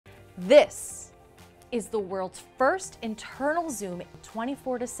This is the world's first internal zoom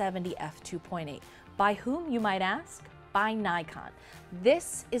 24-70 f2.8. By whom, you might ask? By Nikon.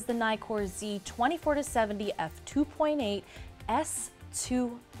 This is the NIKKOR Z 24-70 f2.8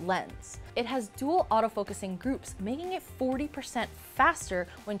 S2 lens. It has dual autofocusing groups, making it 40% faster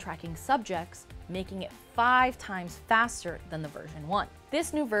when tracking subjects, making it 5 times faster than the version 1.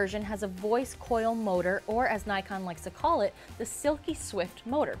 This new version has a voice coil motor, or as Nikon likes to call it, the Silky Swift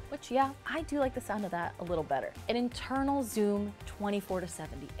motor, which yeah, I do like the sound of that a little better. An internal zoom 24-70,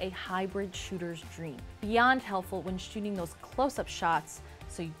 a hybrid shooter's dream. Beyond helpful when shooting those close-up shots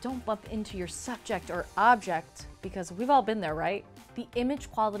so you don't bump into your subject or object, because we've all been there, right? The image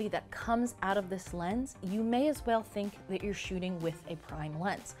quality that comes out of this lens, you may as well think that you're shooting with a prime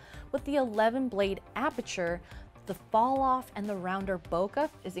lens. With the 11-blade aperture, the fall off and the rounder bokeh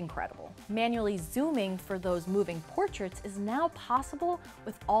is incredible. Manually zooming for those moving portraits is now possible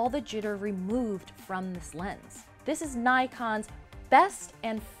with all the jitter removed from this lens. This is Nikon's best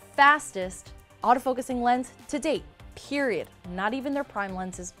and fastest autofocusing lens to date, period. Not even their prime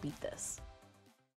lenses beat this.